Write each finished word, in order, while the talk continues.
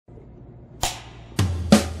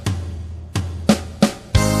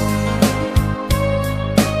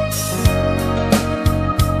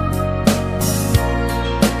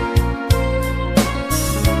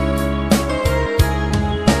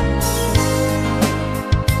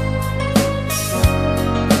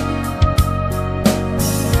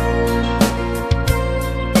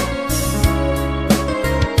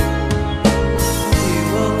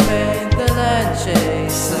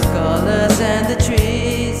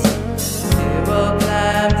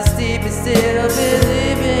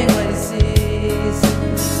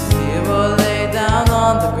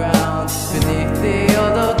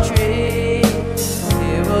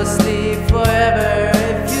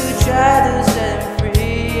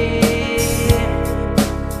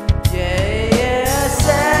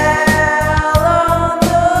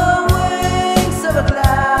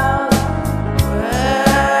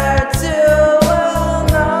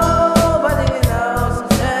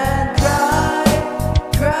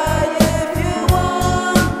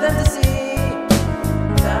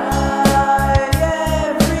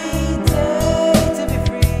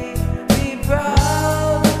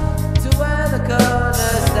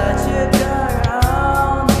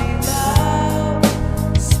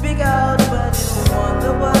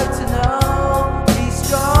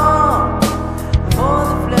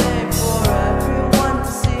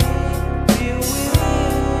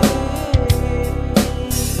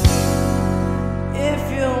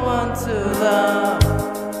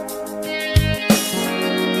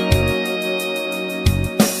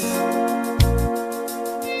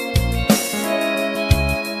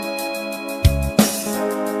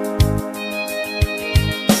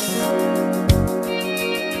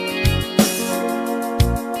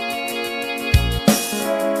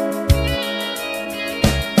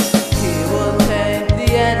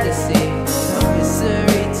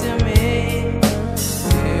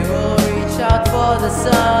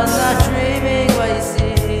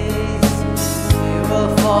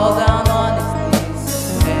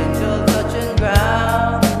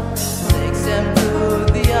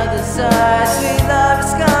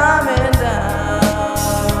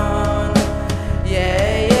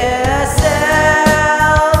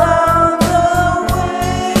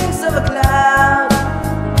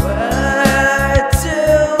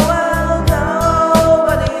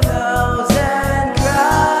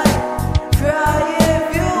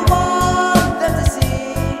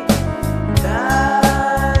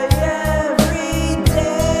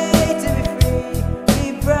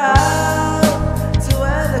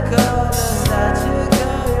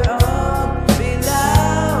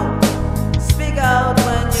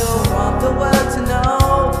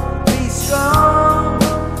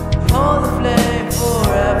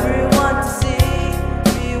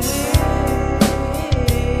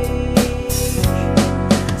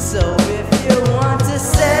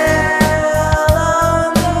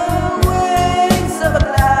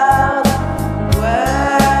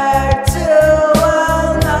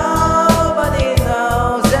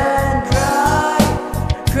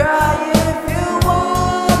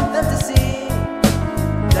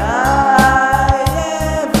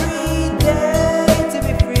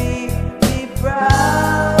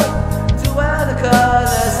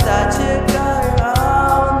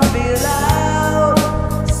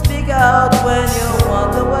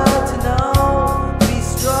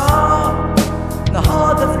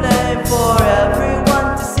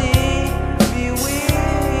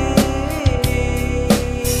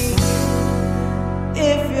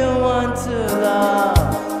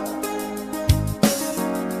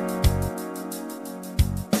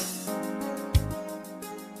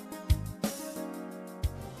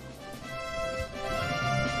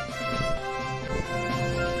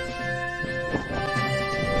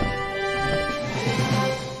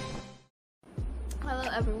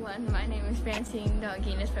everyone, my name is Francine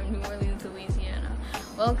Dogginas from New Orleans, Louisiana.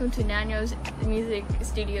 Welcome to NANOS Music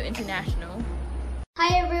Studio International.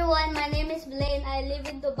 Hi everyone, my name is Blaine. I live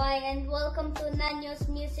in Dubai and welcome to NANOS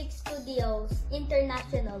Music Studios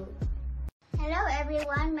International. Hello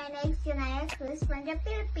everyone, my name is Yunaya Cruz from the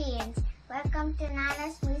Philippines. Welcome to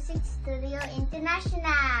NANOS Music Studio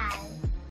International.